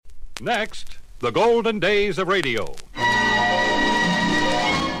Next, the golden days of radio.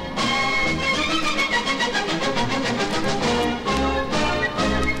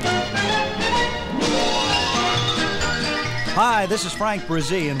 Hi, this is Frank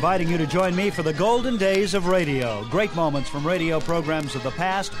Brzee, inviting you to join me for the golden days of radio. Great moments from radio programs of the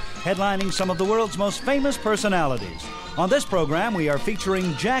past, headlining some of the world's most famous personalities. On this program, we are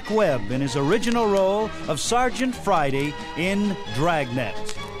featuring Jack Webb in his original role of Sergeant Friday in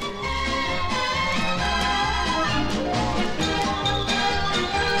Dragnet.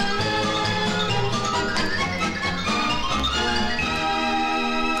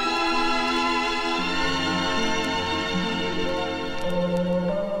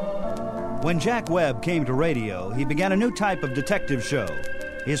 When Jack Webb came to radio, he began a new type of detective show.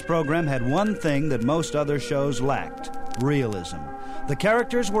 His program had one thing that most other shows lacked: realism. The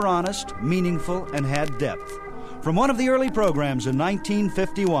characters were honest, meaningful, and had depth. From one of the early programs in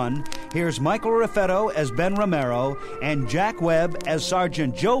 1951, here's Michael Raffetto as Ben Romero and Jack Webb as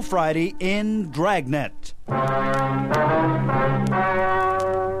Sergeant Joe Friday in Dragnet. The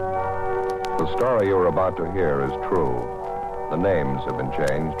story you are about to hear is true. The names have been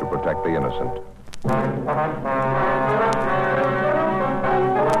changed to protect the innocent.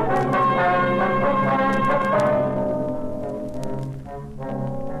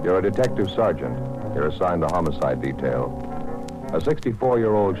 You're a detective sergeant. You're assigned the homicide detail. A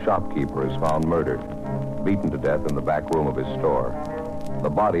 64-year-old shopkeeper is found murdered, beaten to death in the back room of his store. The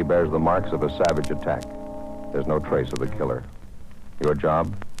body bears the marks of a savage attack. There's no trace of the killer. Your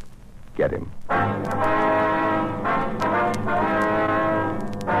job? Get him.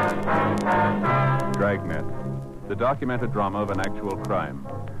 Dragnet, the documented drama of an actual crime.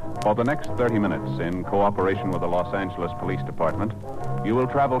 For the next 30 minutes, in cooperation with the Los Angeles Police Department, you will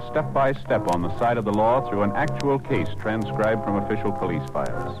travel step by step on the side of the law through an actual case transcribed from official police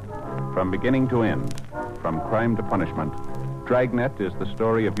files. From beginning to end, from crime to punishment, Dragnet is the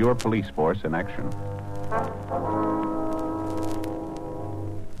story of your police force in action.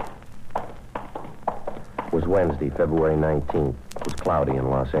 It was Wednesday, February 19th. It was cloudy in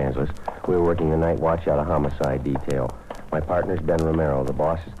Los Angeles. We were working the night watch out of homicide detail. My partner's Ben Romero. The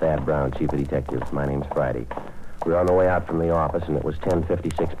boss is Thad Brown, chief of detectives. My name's Friday. We were on the way out from the office, and it was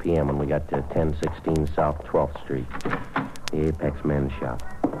 10:56 p.m. when we got to 1016 South 12th Street, the Apex Men's Shop.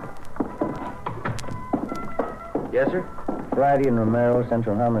 Yes, sir? Friday and Romero,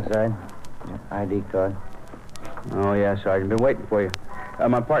 Central Homicide. ID card. Oh, yeah, Sergeant. Been waiting for you.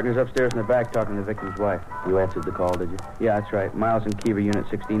 My partner's upstairs in the back talking to the victim's wife. You answered the call, did you? Yeah, that's right. Miles and Keever, Unit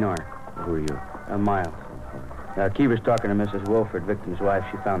 16R. Who are you? Miles. Keever's talking to Mrs. Wilford, victim's wife.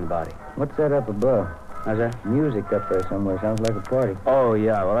 She found the body. What's that up above? How's that? Music up there somewhere. Sounds like a party. Oh,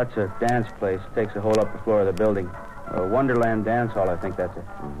 yeah. Well, that's a dance place. Takes the whole upper floor of the building. Wonderland Dance Hall, I think that's it.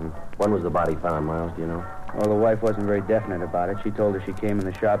 Mm-hmm. When was the body found, Miles? Do you know? Well, the wife wasn't very definite about it. She told her she came in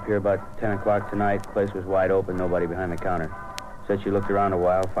the shop here about 10 o'clock tonight. The place was wide open, nobody behind the counter. Said she looked around a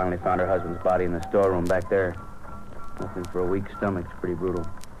while, finally found her husband's body in the storeroom back there. Nothing for a weak stomach. It's pretty brutal.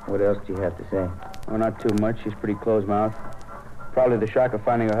 What else do you have to say? Oh, not too much. She's pretty closed-mouthed. Probably the shock of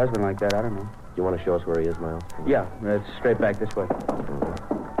finding her husband like that. I don't know. Do you want to show us where he is, Miles? Yeah, it's straight back this way.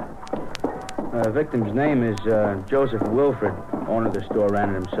 The victim's name is Joseph Wilford. Owner of the store, ran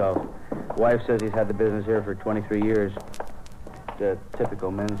it himself. Wife says he's had the business here for 23 years. It's a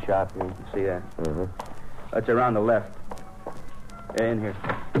typical men's shop here. You can see that. Mm-hmm. That's around the left. In here.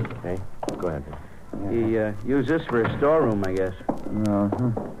 Okay, go ahead. He used this for his storeroom, I guess.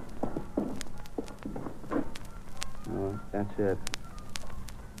 Uh-huh. Oh, that's it.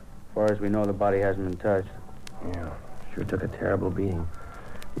 As far as we know, the body hasn't been touched. Yeah, sure took a terrible beating.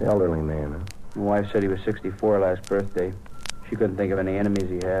 An elderly man, huh? My wife said he was 64 last birthday. She couldn't think of any enemies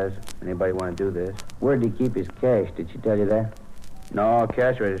he has. Anybody want to do this? Where'd he keep his cash? Did she tell you that? No,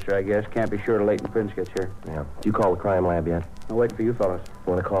 cash register, I guess. Can't be sure till Leighton Prince gets here. Yeah. Did you call the crime lab yet? I'll wait for you fellas.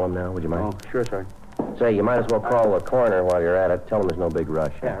 Want to call him now? Would you mind? Oh, sure, sorry. Say, you might as well call the coroner while you're at it. Tell him there's no big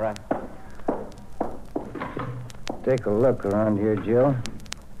rush. Yeah, right. Take a look around here, Jill.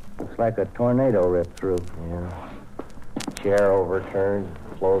 Looks like a tornado ripped through. Yeah. Chair overturned.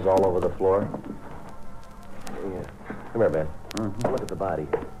 Clothes all over the floor. Yeah. Come here, Ben. Mm-hmm. Look at the body.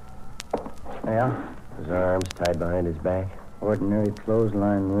 Yeah? His arms tied behind his back. Ordinary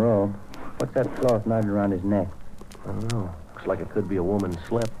clothesline robe. What's that cloth knotted around his neck? I don't know. Looks like it could be a woman's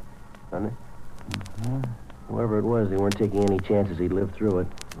slip, doesn't it? Mm-hmm. Whoever it was, they weren't taking any chances he'd live through it.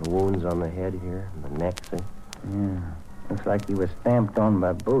 The wounds on the head here, and the neck, see? Yeah. Looks like he was stamped on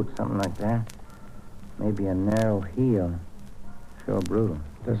by boots, something like that. Maybe a narrow heel. Sure brutal.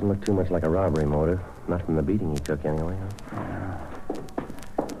 Doesn't look too much like a robbery motive. Not from the beating he took, anyway. Huh?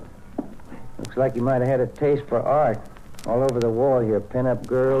 Looks like you might have had a taste for art. All over the wall here, pin-up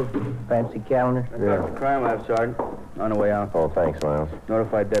girls, fancy calendars. Yeah. Crime lab, Sergeant. On the way out. Oh, thanks, Miles.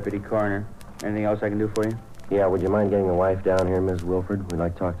 Notified Deputy Coroner. Anything else I can do for you? Yeah, would you mind getting the wife down here, Miss Wilford? We'd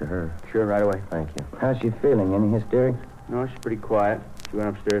like to talk to her. Sure, right away. Thank you. How's she feeling? Any hysterics? No, she's pretty quiet. She went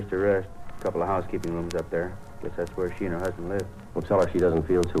upstairs to rest. A couple of housekeeping rooms up there. Guess that's where she and her husband live. We'll tell her she doesn't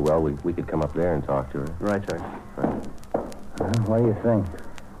feel too well. We could come up there and talk to her. Right, Sergeant. What do you think?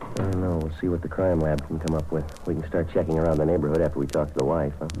 I don't know. We'll see what the crime lab can come up with. We can start checking around the neighborhood after we talk to the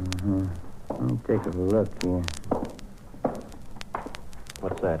wife, huh? Mm-hmm. Let me take a look here.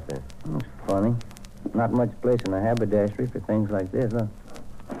 What's that there? It's funny. Not much place in the haberdashery for things like this, huh?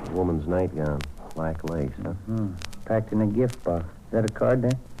 A woman's nightgown. Black lace, huh? Packed in a gift box. Is that a card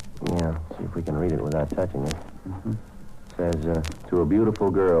there? Yeah. See if we can read it without touching it. Says, to a beautiful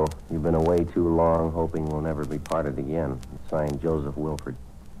girl, you've been away too long, hoping we'll never be parted again. It's signed Joseph Wilford.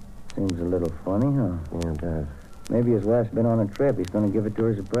 Seems a little funny, huh? Yeah, it does. Maybe his wife's been on a trip. He's going to give it to her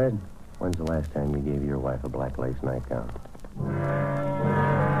as a present. When's the last time you gave your wife a black lace nightgown?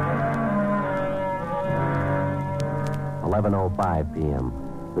 11:05 p.m.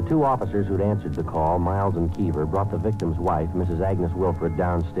 The two officers who'd answered the call, Miles and Keever, brought the victim's wife, Mrs. Agnes Wilford,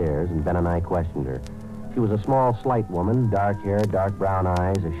 downstairs, and Ben and I questioned her. She was a small, slight woman, dark hair, dark brown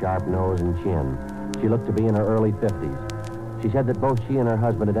eyes, a sharp nose and chin. She looked to be in her early 50s. She said that both she and her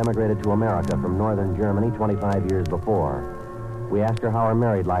husband had emigrated to America from northern Germany 25 years before. We asked her how her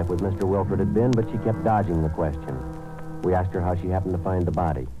married life with Mr. Wilford had been, but she kept dodging the question. We asked her how she happened to find the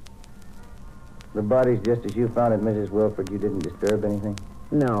body. The body's just as you found it, Mrs. Wilford. You didn't disturb anything?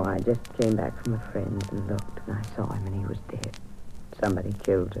 No, I just came back from a friend's and looked, and I saw him, and he was dead. Somebody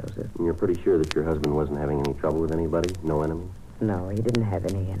killed Joseph. And you're pretty sure that your husband wasn't having any trouble with anybody? No enemies? No, he didn't have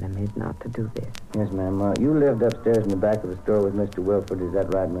any enemies not to do this. Yes, ma'am. You lived upstairs in the back of the store with Mr. Wilford. Is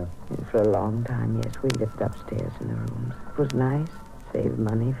that right, ma'am? And for a long time, yes, we lived upstairs in the rooms. It was nice, saved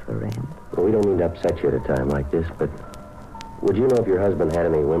money for rent. Well, we don't mean to upset you at a time like this, but would you know if your husband had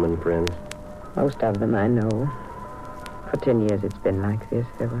any women friends? Most of them I know. For 10 years it's been like this.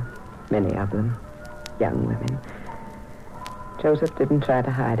 There were many of them, young women. Joseph didn't try to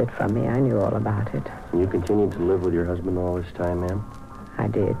hide it from me. I knew all about it. And you continued to live with your husband all this time, ma'am? I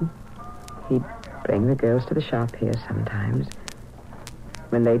did. He'd bring the girls to the shop here sometimes.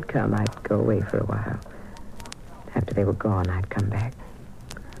 When they'd come, I'd go away for a while. After they were gone, I'd come back.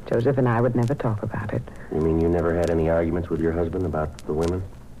 Joseph and I would never talk about it. You mean you never had any arguments with your husband about the women?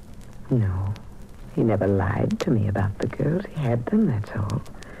 No. He never lied to me about the girls. He had them, that's all.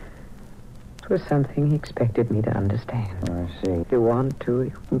 It was something he expected me to understand. I see. If you want to,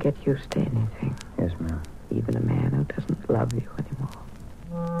 you can get used to anything. Yes, ma'am. Even a man who doesn't love you anymore.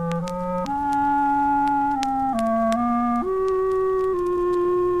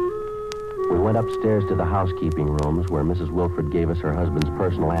 We went upstairs to the housekeeping rooms where Mrs. Wilford gave us her husband's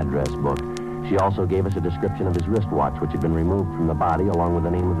personal address book. She also gave us a description of his wristwatch, which had been removed from the body, along with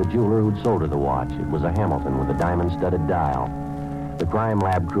the name of the jeweler who'd sold her the watch. It was a Hamilton with a diamond-studded dial. The crime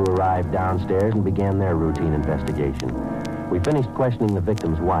lab crew arrived downstairs and began their routine investigation. We finished questioning the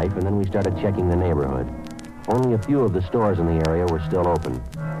victim's wife, and then we started checking the neighborhood. Only a few of the stores in the area were still open.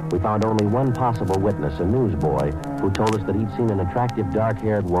 We found only one possible witness, a newsboy, who told us that he'd seen an attractive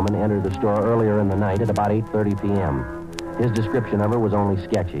dark-haired woman enter the store earlier in the night at about 8:30 p.m. His description of her was only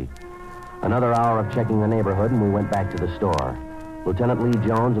sketchy. Another hour of checking the neighborhood, and we went back to the store. Lieutenant Lee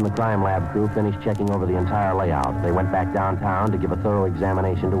Jones and the crime lab crew finished checking over the entire layout. They went back downtown to give a thorough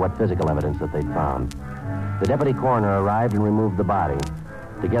examination to what physical evidence that they'd found. The deputy coroner arrived and removed the body.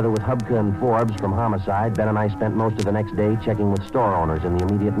 Together with Hubka and Forbes from Homicide, Ben and I spent most of the next day checking with store owners in the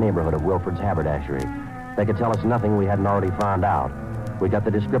immediate neighborhood of Wilford's haberdashery. They could tell us nothing we hadn't already found out. We got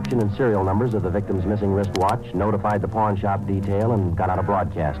the description and serial numbers of the victim's missing wristwatch, notified the pawn shop detail, and got out a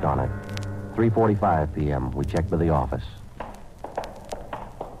broadcast on it. 3:45 p.m. We checked with the office.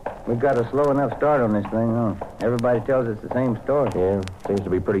 We got a slow enough start on this thing, huh? Everybody tells us the same story. Yeah, seems to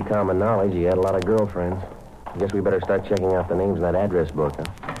be pretty common knowledge. He had a lot of girlfriends. I guess we better start checking out the names in that address book, huh?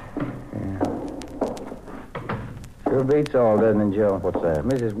 Yeah. Sure beats all, doesn't it, Joe? What's that?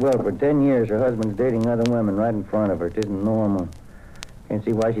 Mrs. Wilford, 10 years, her husband's dating other women right in front of her. It isn't normal. Can't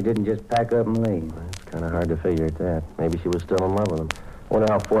see why she didn't just pack up and leave. It's kind of hard to figure at that. Maybe she was still in love with him.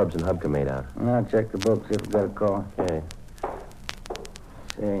 Wonder how Forbes and Hubka made out. I'll check the book, see if we got a call. Okay.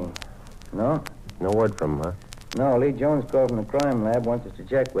 See. No? No word from him, huh? No, Lee Jones called from the crime lab, wants us to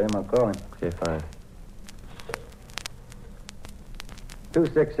check with him. I'll call him. Okay, fine.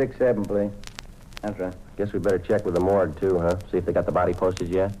 2667, please. That's right. Guess we better check with the morgue, too, huh? See if they got the body posted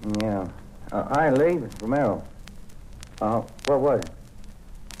yet? Yeah. Hi, Lee. It's Romero. What was it?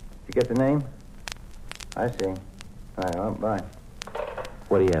 Did you get the name? I see. Right, well, bye.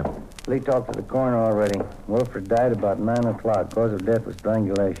 What do you have? Lee talked to the coroner already. Wilfred died about 9 o'clock. Cause of death was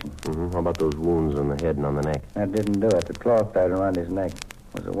strangulation. Mm-hmm. How about those wounds on the head and on the neck? That didn't do it. The cloth tied around his neck.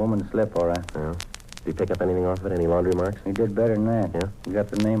 Was a woman's slip, all right. Yeah. Did you pick up anything off of it? Any laundry marks? He did better than that. Yeah? He got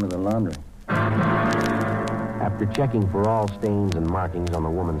the name of the laundry. After checking for all stains and markings on the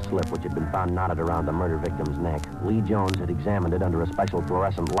woman's slip, which had been found knotted around the murder victim's neck, Lee Jones had examined it under a special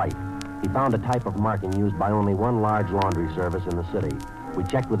fluorescent light. He found a type of marking used by only one large laundry service in the city. We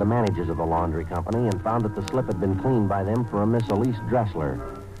checked with the managers of the laundry company and found that the slip had been cleaned by them for a Miss Elise Dressler.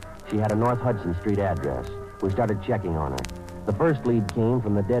 She had a North Hudson Street address. We started checking on her. The first lead came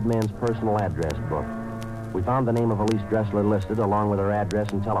from the dead man's personal address book. We found the name of Elise Dressler listed along with her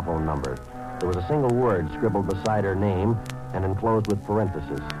address and telephone number. There was a single word scribbled beside her name and enclosed with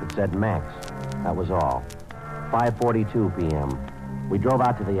parentheses. It said Max. That was all. 5:42 p.m. We drove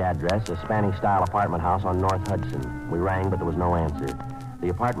out to the address, a Spanish-style apartment house on North Hudson. We rang, but there was no answer. The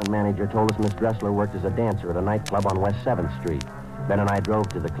apartment manager told us Miss Dressler worked as a dancer at a nightclub on West 7th Street. Ben and I drove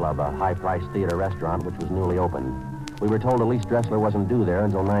to the club, a high-priced theater restaurant which was newly opened. We were told Elise Dressler wasn't due there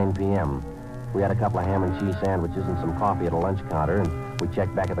until 9 p.m. We had a couple of ham and cheese sandwiches and some coffee at a lunch counter, and we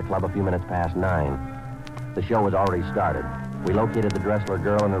checked back at the club a few minutes past 9. The show was already started. We located the Dressler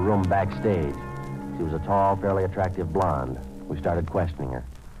girl in her room backstage. She was a tall, fairly attractive blonde. We started questioning her.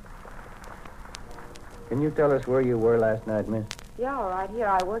 Can you tell us where you were last night, miss? Yeah, all right. Here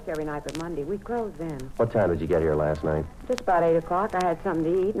I work every night but Monday. We close then. What time did you get here last night? Just about 8 o'clock. I had something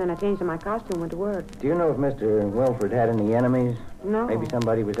to eat, and then I changed in my costume and went to work. Do you know if Mr. Wilfred had any enemies? No. Maybe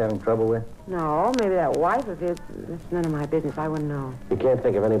somebody he was having trouble with? No, maybe that wife of his. That's none of my business. I wouldn't know. You can't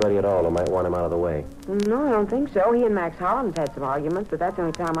think of anybody at all who might want him out of the way. No, I don't think so. He and Max Hollins had some arguments, but that's the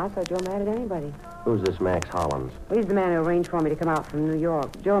only time I saw Joe mad at anybody. Who's this Max Hollins? Well, he's the man who arranged for me to come out from New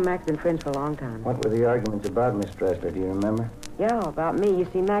York. Joe and Max have been friends for a long time. What were the arguments about, Miss Dressler? Do you remember? Yeah, about me. You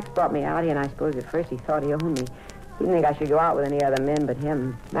see, Max brought me out here, and I suppose at first he thought he owned me. He didn't think I should go out with any other men but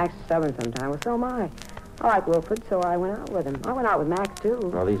him. Max is stubborn sometimes. Well, so am I. I like Wilfred, so I went out with him. I went out with Max, too.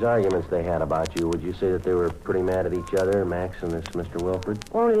 Well, these arguments they had about you, would you say that they were pretty mad at each other, Max and this Mr. Wilfred?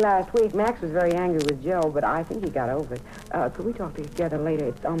 Only last week, Max was very angry with Joe, but I think he got over it. Could we talk together later?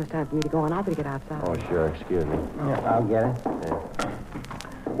 It's almost time for me to go on. I better get outside. Oh, sure. Excuse me. Yeah, I'll get it. Yeah.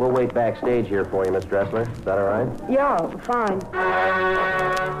 We'll wait backstage here for you, Miss Dressler. Is that all right? Yeah, fine.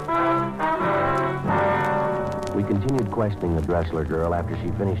 We continued questioning the Dressler girl after she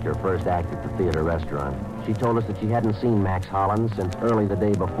finished her first act at the theater restaurant. She told us that she hadn't seen Max Hollins since early the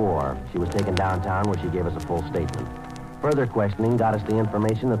day before. She was taken downtown where she gave us a full statement. Further questioning got us the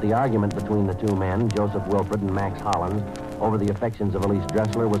information that the argument between the two men, Joseph Wilfred and Max Hollins, over the affections of Elise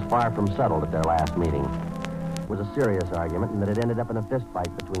Dressler was far from settled at their last meeting. It was a serious argument and that it ended up in a fist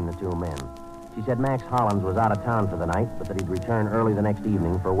fight between the two men. She said Max Hollins was out of town for the night, but that he'd return early the next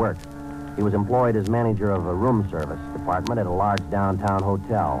evening for work. He was employed as manager of a room service department at a large downtown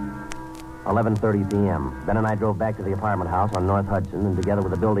hotel. 11:30 p.m. Ben and I drove back to the apartment house on North Hudson, and together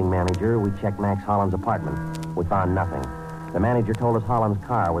with the building manager, we checked Max Hollins' apartment. We found nothing. The manager told us Hollins'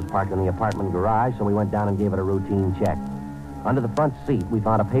 car was parked in the apartment garage, so we went down and gave it a routine check. Under the front seat, we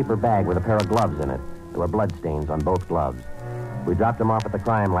found a paper bag with a pair of gloves in it. There were bloodstains on both gloves. We dropped them off at the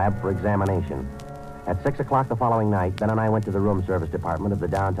crime lab for examination. At 6 o'clock the following night, Ben and I went to the room service department of the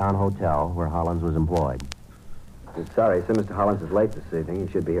downtown hotel where Hollins was employed. Sorry, sir. Mr. Hollins is late this evening.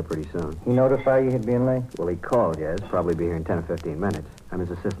 He should be here pretty soon. He notified you he'd been late? Well, he called, yes. Probably be here in 10 or 15 minutes. I'm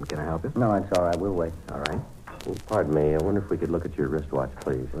his assistant. Can I help you? No, it's all right. We'll wait. All right. Well, pardon me. I wonder if we could look at your wristwatch,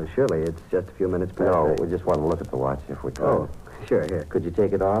 please. Well, surely. It's just a few minutes past. No, 8. we just want to look at the watch if we could. Oh, sure. Here. Could you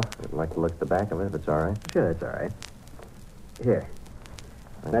take it off? I'd like to look at the back of it if it's all right. Sure, that's all right. Here.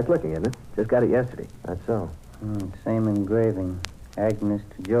 Nice looking, isn't it? Just got it yesterday. That's so. Same engraving. Agnes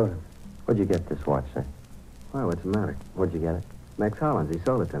to Joseph. Where'd you get this watch, sir? Why, what's the matter? Where'd you get it? Max Hollins. He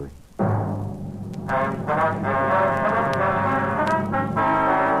sold it to me.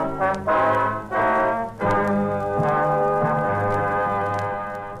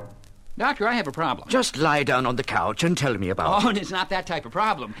 Doctor, I have a problem. Just lie down on the couch and tell me about Oh, it's not that type of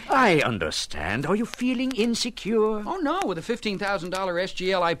problem. I understand. Are you feeling insecure? Oh, no. With a $15,000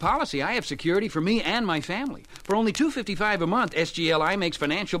 SGLI policy, I have security for me and my family. For only $255 a month, SGLI makes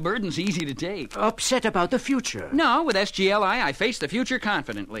financial burdens easy to take. Upset about the future? No, with SGLI, I face the future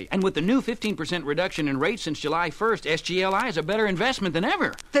confidently. And with the new 15% reduction in rates since July 1st, SGLI is a better investment than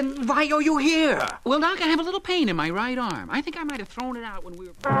ever. Then why are you here? Well, Doc, I have a little pain in my right arm. I think I might have thrown it out when we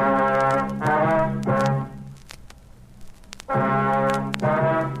were...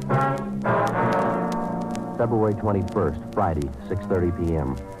 February 21st, Friday, 6:30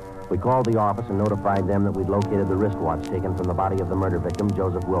 p.m. We called the office and notified them that we'd located the wristwatch taken from the body of the murder victim,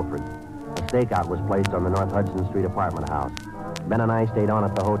 Joseph Wilford. A stakeout was placed on the North Hudson Street apartment house. Ben and I stayed on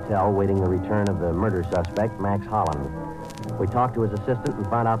at the hotel, waiting the return of the murder suspect, Max Holland. We talked to his assistant and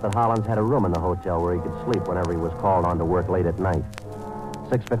found out that Hollins had a room in the hotel where he could sleep whenever he was called on to work late at night.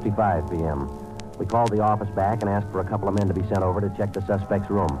 6:55 p.m. We called the office back and asked for a couple of men to be sent over to check the suspect's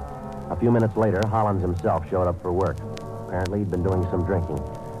room. A few minutes later, Hollins himself showed up for work. Apparently, he'd been doing some drinking.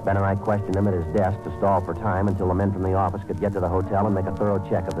 Ben and I questioned him at his desk to stall for time until the men from the office could get to the hotel and make a thorough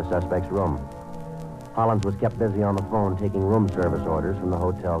check of the suspect's room. Hollins was kept busy on the phone taking room service orders from the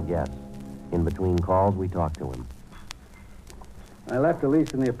hotel guests. In between calls, we talked to him. I left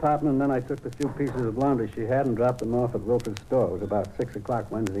Elise in the apartment, and then I took the few pieces of laundry she had and dropped them off at Wilford's store. It was about 6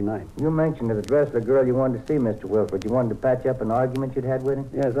 o'clock Wednesday night. You mentioned to the Dressler girl you wanted to see Mr. Wilford. You wanted to patch up an argument you'd had with him?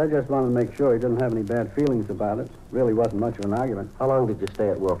 Yes, I just wanted to make sure he didn't have any bad feelings about it. Really wasn't much of an argument. How long did you stay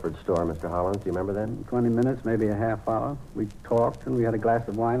at Wilford's store, Mr. Hollins? Do you remember that? 20 minutes, maybe a half hour. We talked, and we had a glass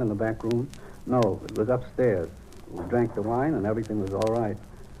of wine in the back room. No, it was upstairs. We drank the wine, and everything was all right.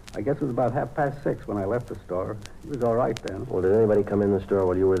 I guess it was about 6:30 when I left the store. It was all right then. Well, did anybody come in the store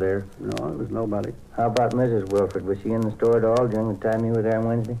while you were there? No, it was nobody. How about Mrs. Wilford? Was she in the store at all during the time you were there on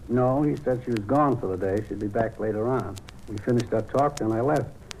Wednesday? No, he said she was gone for the day. She'd be back later on. We finished our talk, and I left.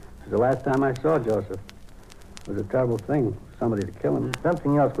 It was the last time I saw Joseph. It was a terrible thing, somebody to kill him.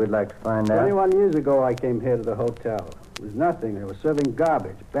 Something else we'd like to find out. 21 years ago, I came here to the hotel. It was nothing. They were serving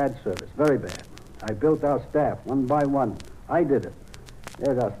garbage, bad service, very bad. I built our staff one by one. I did it.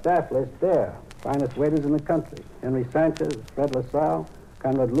 There's our staff list there. Finest waiters in the country. Henry Sanchez, Fred LaSalle,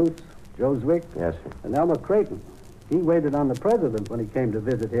 Conrad Lutz, Joe Zwick, Yes, sir. and Elmer Creighton. He waited on the president when he came to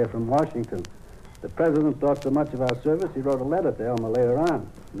visit here from Washington. The president thought so much of our service, he wrote a letter to Elmer later on.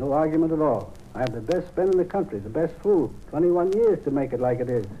 No argument at all. I have the best spin in the country, the best food. 21 years to make it like it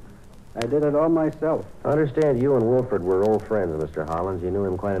is. I did it all myself. I understand you and Wilford were old friends, Mr. Hollins. You knew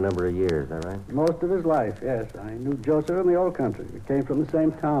him quite a number of years, is that right? Most of his life, yes. I knew Joseph in the old country. We came from the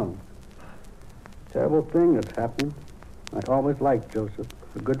same town. Terrible thing that's happened. I always liked Joseph.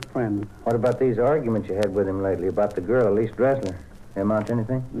 A good friend. What about these arguments you had with him lately about the girl, Elise Dressler? They amount to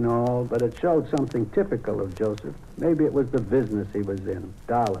anything? No, but it showed something typical of Joseph. Maybe it was the business he was in.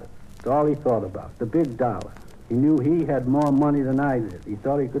 Dollars. It's all he thought about. The big dollar. He knew he had more money than I did. He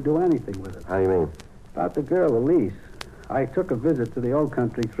thought he could do anything with it. How do you mean? About the girl, Elise. I took a visit to the old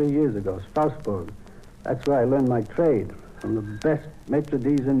country 3 years ago, Strasbourg. That's where I learned my trade, from the best maitre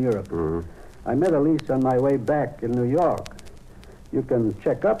d's in Europe. Mm-hmm. I met Elise on my way back in New York. You can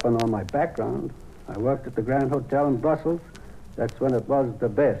check up on all my background. I worked at the Grand Hotel in Brussels. That's when it was the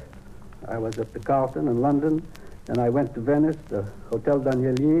best. I was at the Carlton in London, and I went to Venice, the Hotel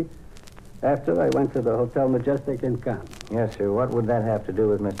Danielier. After, I went to the Hotel Majestic in Cannes. Yes, sir. What would that have to do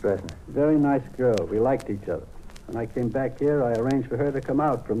with Miss Dressler? Very nice girl. We liked each other. When I came back here, I arranged for her to come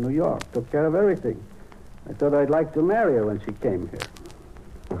out from New York. Took care of everything. I thought I'd like to marry her when she came here.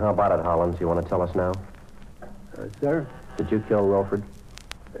 Well, how about it, Hollins? You want to tell us now? Sir? Did you kill Wilford?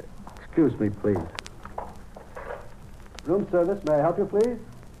 Excuse me, please. Room service, may I help you, please?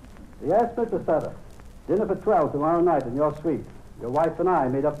 Yes, Mr. Sutter. Dinner for 12 tomorrow night in your suite. Your wife and I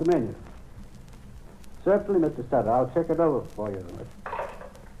made up the menu. Certainly, Mr. Sutter. I'll check it over for you.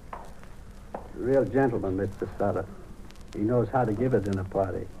 A real gentleman, Mr. Sutter. He knows how to give a dinner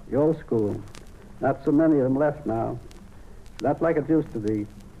party. The old school. Not so many of them left now. Not like it used to be.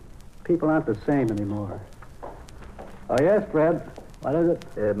 People aren't the same anymore. Oh, yes, Fred. What is it?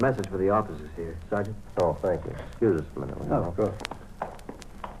 A message for the officers here. Sergeant? Oh, thank you. Excuse us a minute. Oh, of course.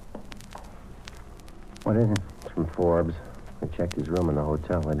 What is it? It's from Forbes. I checked his room in the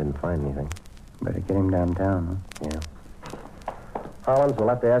hotel. I didn't find anything. Better get him downtown, huh? Yeah. Hollins, we'll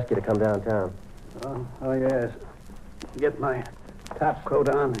have to ask you to come downtown. Oh, yes. Get my top coat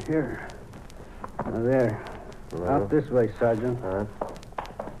on here. Now, there. Out this way, Sergeant.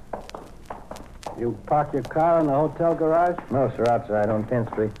 You park your car in the hotel garage? No, sir. Outside on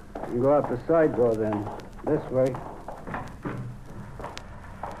 10th Street. You can go out the side door, then. This way.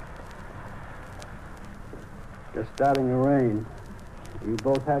 It's starting to rain. You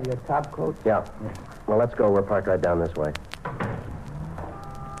both have your top coats? Yeah. Well, let's go. We're parked right down this way.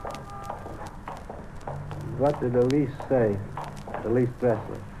 What did Elise say? Elise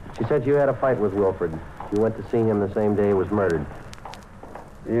Dressler. She said you had a fight with Wilford. You went to see him the same day he was murdered.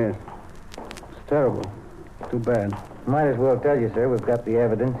 Yes. It's terrible. Too bad. Might as well tell you, sir. We've got the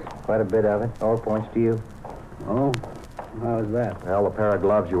evidence. Quite a bit of it. All points to you. Oh? How is that? Well, the pair of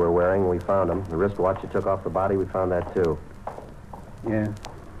gloves you were wearing, we found them. The wristwatch you took off the body, we found that, too. Yeah.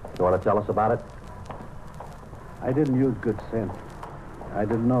 You want to tell us about it? I didn't use good sense. I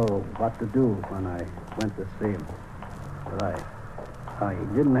didn't know what to do when I went to see him. But I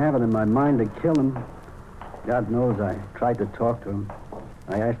didn't have it in my mind to kill him. God knows I tried to talk to him.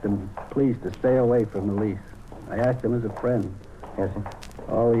 I asked him, please, to stay away from Elise. I asked him as a friend. Yes, sir.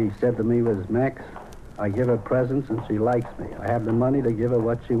 All he said to me was, Max, I give her presents and she likes me. I have the money to give her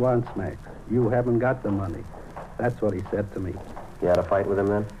what she wants, Max. You haven't got the money. That's what he said to me. You had a fight with him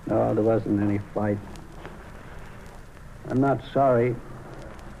then? No, there wasn't any fight. I'm not sorry.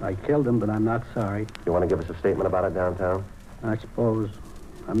 I killed him, but I'm not sorry. You want to give us a statement about it downtown? I suppose.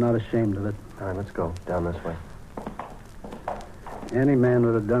 I'm not ashamed of it. All right, let's go. Down this way. Any man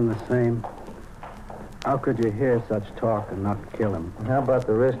would have done the same. How could you hear such talk and not kill him? How about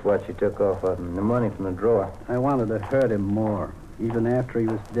the wristwatch you took off of him, the money from the drawer? I wanted to hurt him more, even after he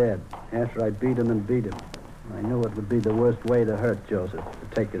was dead, after I beat him and beat him. I knew it would be the worst way to hurt Joseph,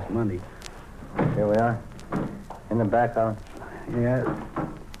 to take his money. Here we are. In the back hall. Yeah.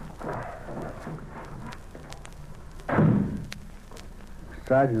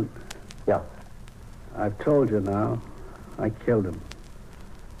 Sergeant. Yeah. I've told you now. I killed him.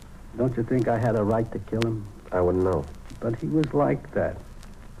 Don't you think I had a right to kill him? I wouldn't know. But he was like that.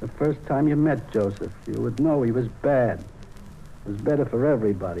 The first time you met Joseph, you would know he was bad. It was better for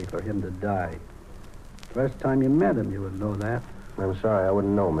everybody for him to die. First time you met him, you would know that. I'm sorry, I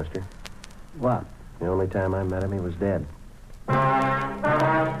wouldn't know, mister. What? The only time I met him, he was dead.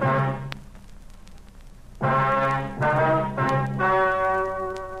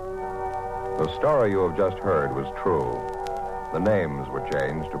 The story you have just heard was true. The names were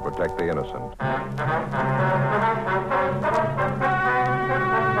changed to protect the innocent.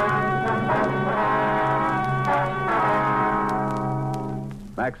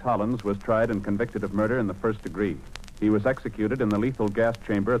 Max Hollins was tried and convicted of murder in the first degree. He was executed in the lethal gas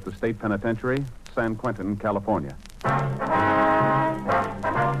chamber at the state penitentiary, San Quentin, California.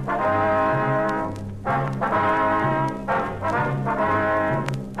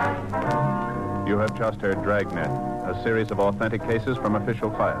 You have just heard Dragnet, a series of authentic cases from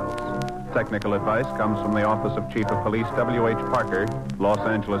official files. Technical advice comes from the Office of Chief of Police W.H. Parker, Los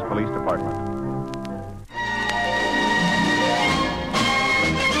Angeles Police Department.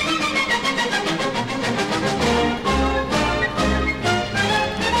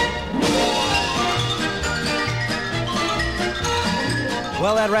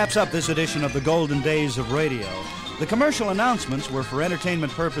 Well, that wraps up this edition of the Golden Days of Radio. The commercial announcements were for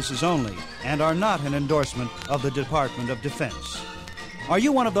entertainment purposes only and are not an endorsement of the Department of Defense. Are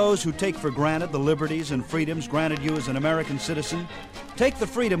you one of those who take for granted the liberties and freedoms granted you as an American citizen? Take the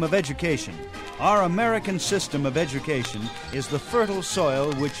freedom of education. Our American system of education is the fertile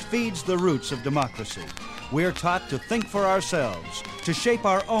soil which feeds the roots of democracy. We're taught to think for ourselves, to shape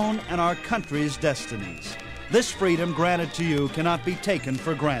our own and our country's destinies. This freedom granted to you cannot be taken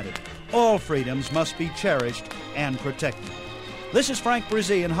for granted. All freedoms must be cherished and protected. This is Frank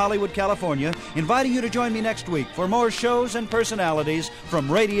Brzee in Hollywood, California, inviting you to join me next week for more shows and personalities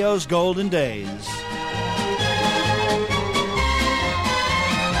from radio's golden days.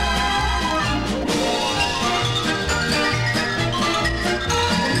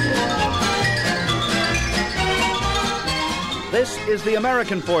 This is the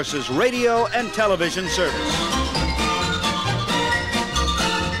American Forces Radio and Television Service.